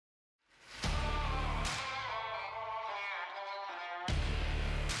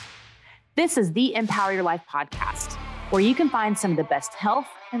This is the Empower Your Life podcast, where you can find some of the best health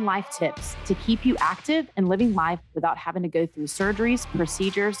and life tips to keep you active and living life without having to go through surgeries,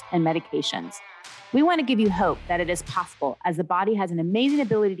 procedures, and medications. We want to give you hope that it is possible, as the body has an amazing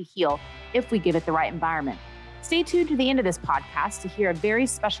ability to heal if we give it the right environment. Stay tuned to the end of this podcast to hear a very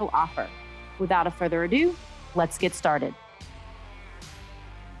special offer. Without a further ado, let's get started.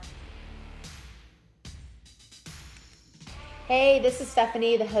 Hey, this is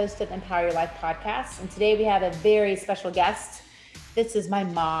Stephanie, the host of Empower Your Life podcast, and today we have a very special guest. This is my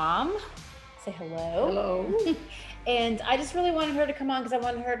mom. Say hello. Hello. And I just really wanted her to come on because I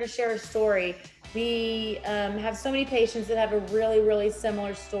wanted her to share a story. We have so many patients that have a really, really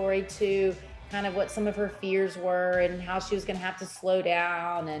similar story to kind of what some of her fears were and how she was going to have to slow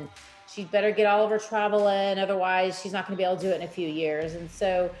down and she'd better get all of her travel in, otherwise she's not going to be able to do it in a few years. And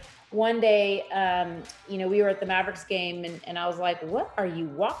so one day, we were at the Mavericks game and I was like, what are you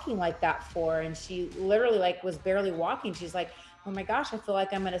walking like that for? And she literally was barely walking. She's like, oh my gosh, I feel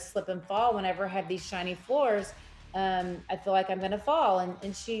like I'm going to slip and fall whenever I have these shiny floors. I feel like I'm going to fall.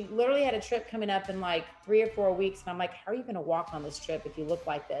 And she literally had a trip coming up in 3 or 4 weeks. And I'm like, how are you going to walk on this trip if you look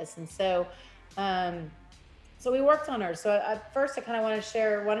like this? And so, so we worked on her. So at first I kind of want to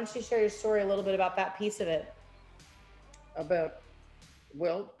share, why don't you share your story a little bit about that piece of it?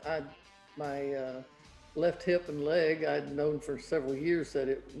 My left hip and leg, I'd known for several years that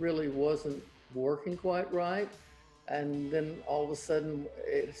it really wasn't working quite right. And then all of a sudden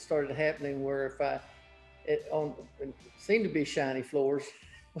it started happening where it seemed to be shiny floors,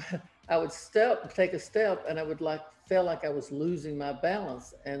 I would take a step and I would felt like I was losing my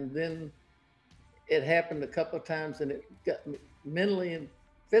balance. And then it happened a couple of times and it got me mentally and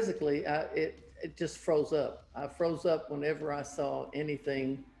physically, it just froze up. I froze up whenever I saw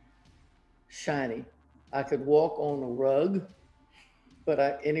anything shiny. I could walk on a rug,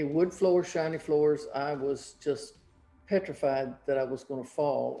 but any wood floors, shiny floors, I was just petrified that I was going to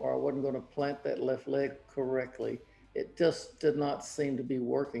fall or I wasn't going to plant that left leg correctly. It just did not seem to be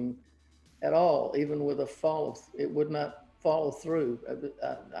working at all. Even with a follow, it would not follow through.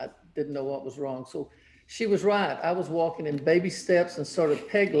 I didn't know what was wrong. So she was right. I was walking in baby steps and sort of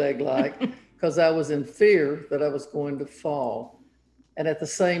peg leg like because I was in fear that I was going to fall. And at the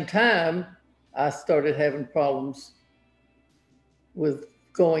same time, I started having problems with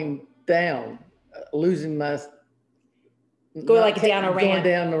going down, losing my down a ramp. Going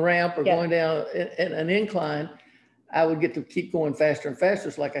down the ramp or going down in an incline, I would get to keep going faster and faster.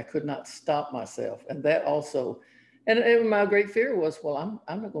 It's like I could not stop myself. And that also, and my great fear was, well,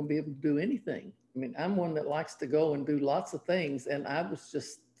 I'm not going to be able to do anything. I mean, I'm one that likes to go and do lots of things. And I was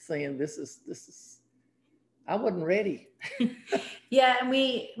just saying, this is, I wasn't ready. Yeah. And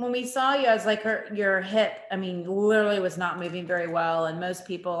when we saw you, I was like, your hip, literally was not moving very well. And most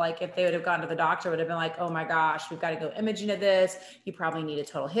people, if they would have gone to the doctor, would have been like, oh my gosh, we've got to go imaging of this. You probably need a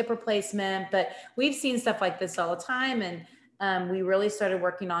total hip replacement. But we've seen stuff like this all the time. And we really started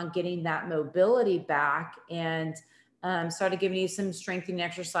working on getting that mobility back and started giving you some strengthening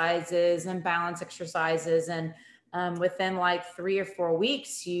exercises and balance exercises. And within 3 or 4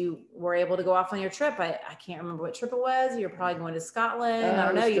 weeks, you were able to go off on your trip. I can't remember what trip it was. You're probably going to Scotland. I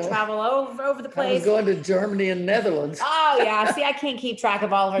don't know. You travel over the place. I was going to Germany and Netherlands. Oh yeah. See, I can't keep track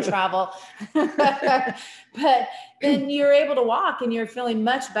of all of her travel, but then you're able to walk and you're feeling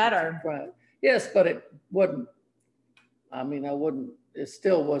much better. Right. Yes, but it wasn't, it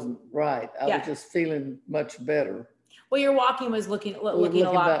still wasn't right. I was just feeling much better. Well, your walking was looking a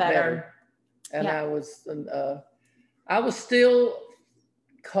lot better. And I was still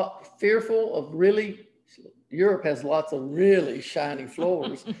fearful of Europe has lots of really shiny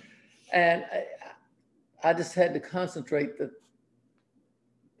floors. And I just had to concentrate that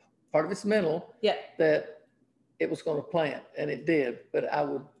part of it's mental, that it was going to plant, and it did. But I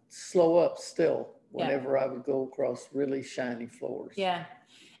would slow up still whenever I would go across really shiny floors. Yeah.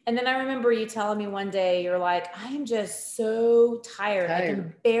 And then I remember you telling me one day, you're like, I am just so tired. I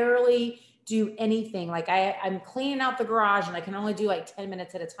can barely do anything. I'm cleaning out the garage and I can only do 10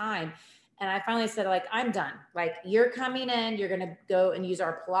 minutes at a time. And I finally said, I'm done. You're coming in, you're going to go and use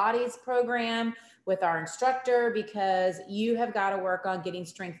our Pilates program with our instructor, because you have got to work on getting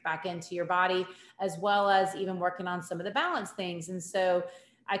strength back into your body, as well as even working on some of the balance things. And so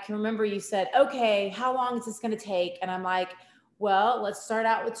I can remember you said, okay, how long is this going to take? And I'm like, well, let's start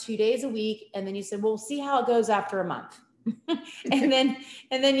out with 2 days a week. And then you said, well, we'll see how it goes after a month. and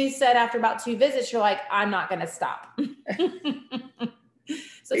then you said after about 2 visits, you're like, I'm not going to stop.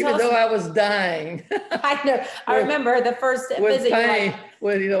 So even though I was dying. I know. I remember the first visit. Pain,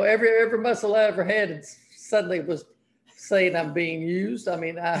 every muscle I ever had suddenly was saying I'm being used.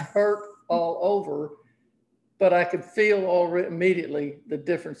 I hurt all over, but I could feel already immediately the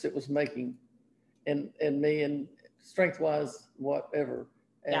difference it was making in me and strength wise, whatever.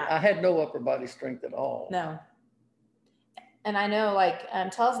 And Yeah. I had no upper body strength at all. No. And I know, like,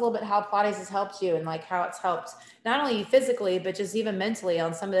 tell us a little bit how Pilates has helped you and like how it's helped not only you physically, but just even mentally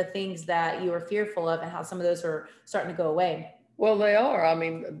on some of the things that you were fearful of and how some of those are starting to go away. Well, they are. I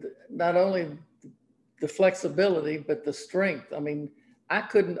mean, not only the flexibility, but the strength. I mean, I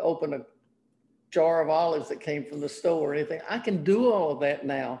couldn't open a jar of olives that came from the store or anything. I can do all of that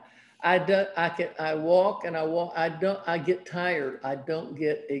now. I walk and I walk. I get tired. I don't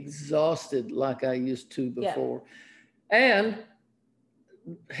get exhausted like I used to before. Yeah. And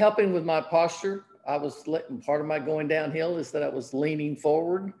helping with my posture, part of my going downhill is that I was leaning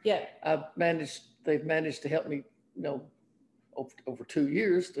forward. Yeah. They've managed to help me, over 2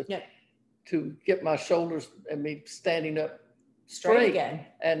 years to get my shoulders and me standing up straight again.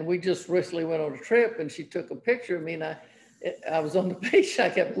 And we just recently went on a trip and she took a picture of me and I was on the beach. I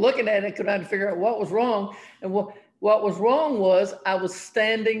kept looking at it, trying to figure out what was wrong. And what was wrong was I was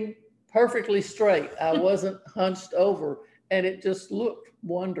standing perfectly straight. I wasn't hunched over and it just looked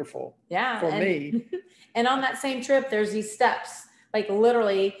wonderful for me. And on that same trip, there's these steps, like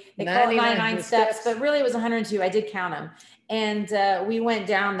literally they call it 99 steps, but really it was 102. I did count them. And we went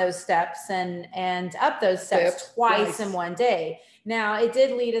down those steps and up those steps twice in one day. Now it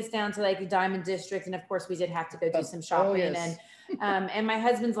did lead us down to like the Diamond District. And of course we did have to go do some shopping. Oh, yes. And my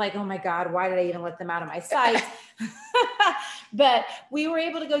husband's like, oh my God, why did I even let them out of my sight? But we were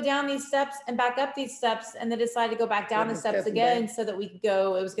able to go down these steps and back up these steps and then decided to go back down the steps again so that we could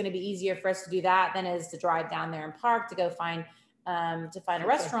go. It was going to be easier for us to do that than it is to drive down there and park to go find a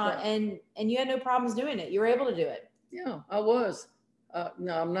restaurant. And you had no problems doing it. You were able to do it. Yeah, I was.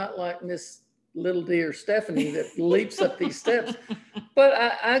 No, I'm not like Miss Little Deer Stephanie that leaps up these steps, but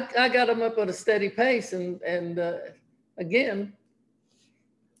I got them up at a steady pace. And again,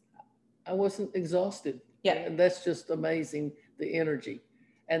 I wasn't exhausted. Yeah. And that's just amazing, the energy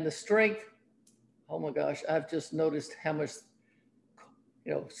and the strength. Oh my gosh, I've just noticed how much,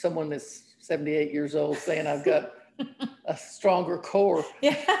 someone that's 78 years old saying I've got a stronger core.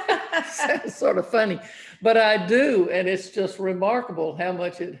 Yeah. Sounds sort of funny, but I do. And it's just remarkable how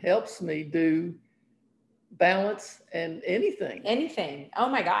much it helps me do balance and anything. Oh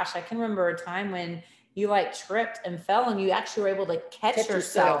my gosh. I can remember a time when you like tripped and fell and you actually were able to catch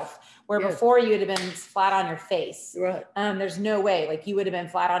yourself. Where before you would have been flat on your face. Right. There's no way, like you would have been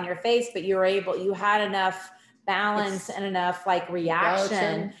flat on your face, but you had enough balance and enough like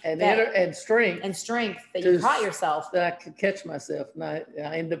reaction and strength that you caught yourself. That I could catch myself. And I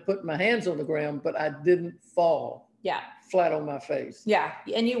ended up putting my hands on the ground, but I didn't fall. Yeah. Flat on my face. Yeah.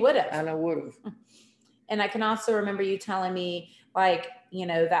 And you would have. And I would have. And I can also remember you telling me like,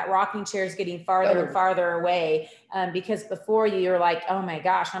 that rocking chair is getting farther and farther away because before you were like, oh my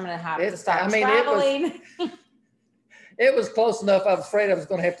gosh, I'm going to have to stop traveling. It was close enough. I was afraid I was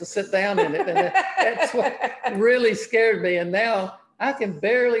going to have to sit down in it. And that's what really scared me. And now I can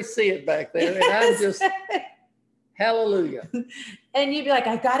barely see it back there. And I'm just, hallelujah. And you'd be like,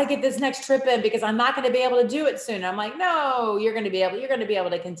 I've got to get this next trip in because I'm not going to be able to do it soon. I'm like, no, you're going to be able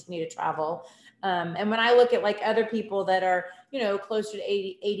to continue to travel. And when I look at like other people that are, closer to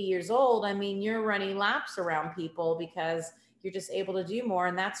 80 years old, I mean, you're running laps around people because you're just able to do more.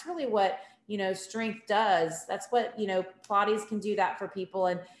 And that's really what, strength does. That's what, Pilates can do that for people.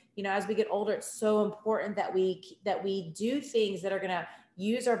 And, as we get older, it's so important that we do things that are going to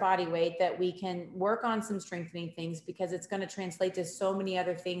use our body weight, that we can work on some strengthening things because it's going to translate to so many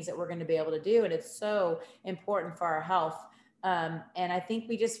other things that we're going to be able to do. And it's so important for our health. And I think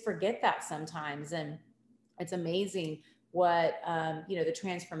we just forget that sometimes. And it's amazing what, the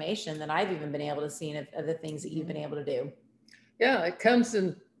transformation that I've even been able to see of the things that you've been able to do. Yeah, it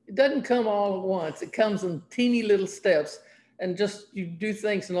doesn't come all at once. It comes in teeny little steps and just, you do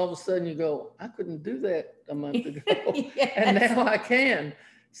things and all of a sudden you go, I couldn't do that a month ago. Yes. And now I can.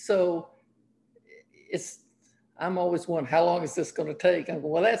 So I'm always wondering, how long is this going to take? I go,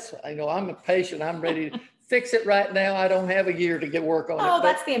 well, I'm a patient. I'm ready to fix it right now. I don't have a year to get work on it. Oh,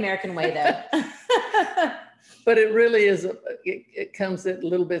 that's the American way though. But it really is, it comes at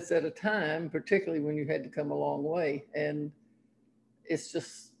little bits at a time, particularly when you had to come a long way. And it's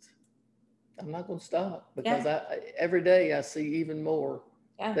just, I'm not going to stop because every day I see even more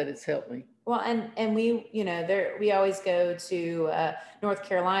that it's helped me. Well, and we, we always go to North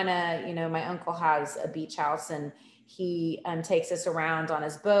Carolina. My uncle has a beach house and he takes us around on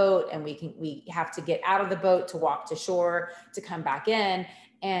his boat and we have to get out of the boat to walk to shore to come back in.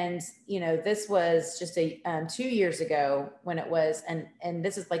 And, this was just 2 years ago when it was, and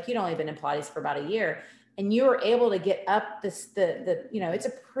this is like, you'd only been in Pilates for about a year, and you were able to get up it's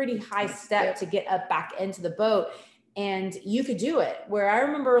a pretty high step to get up back into the boat, and you could do it. Where I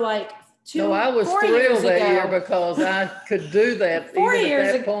remember like I was thrilled that year because I could do that. 4 even years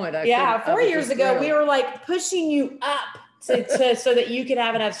at that point. 4 years ago, we were like pushing you up to so that you could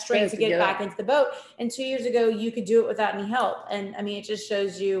have enough strength to get back into the boat. And 2 years ago, you could do it without any help. And I mean, it just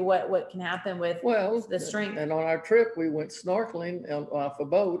shows you what can happen with the strength. And on our trip, we went snorkeling off a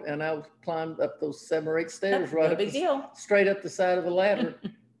boat, and I climbed up those 7 or 8 stairs straight up the side of the ladder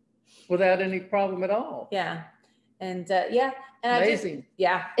without any problem at all. Yeah. And amazing.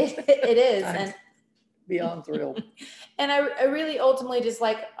 It is. And beyond thrilled. And I really ultimately just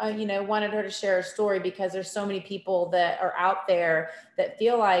wanted her to share a story, because there's so many people that are out there that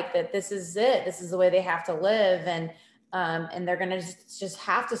feel like that this is it. This is the way they have to live. And they're going to just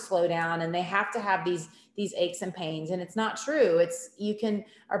have to slow down, and they have to have these aches and pains. And it's not true.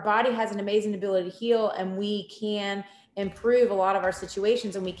 Our body has an amazing ability to heal, and we can improve a lot of our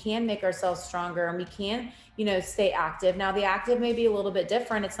situations, and we can make ourselves stronger, and we can, stay active. Now the active may be a little bit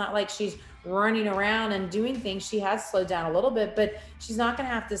different. It's not like she's running around and doing things. She has slowed down a little bit, but she's not going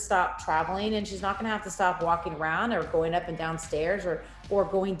to have to stop traveling, and she's not going to have to stop walking around or going up and down stairs or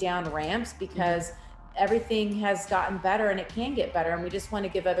going down ramps, because everything has gotten better, and it can get better. And we just want to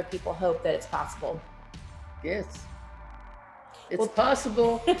give other people hope that it's possible. Yes. It's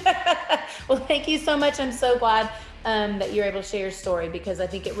possible. Well, thank you so much. I'm so glad that you're able to share your story, because I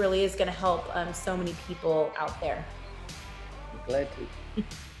think it really is going to help so many people out there. I'm glad to.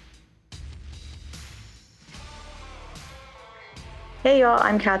 Hey y'all,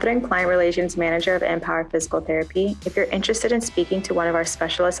 I'm Catherine, Client Relations Manager of Empower Physical Therapy. If you're interested in speaking to one of our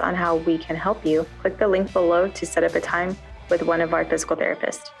specialists on how we can help you, click the link below to set up a time with one of our physical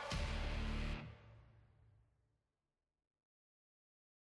therapists.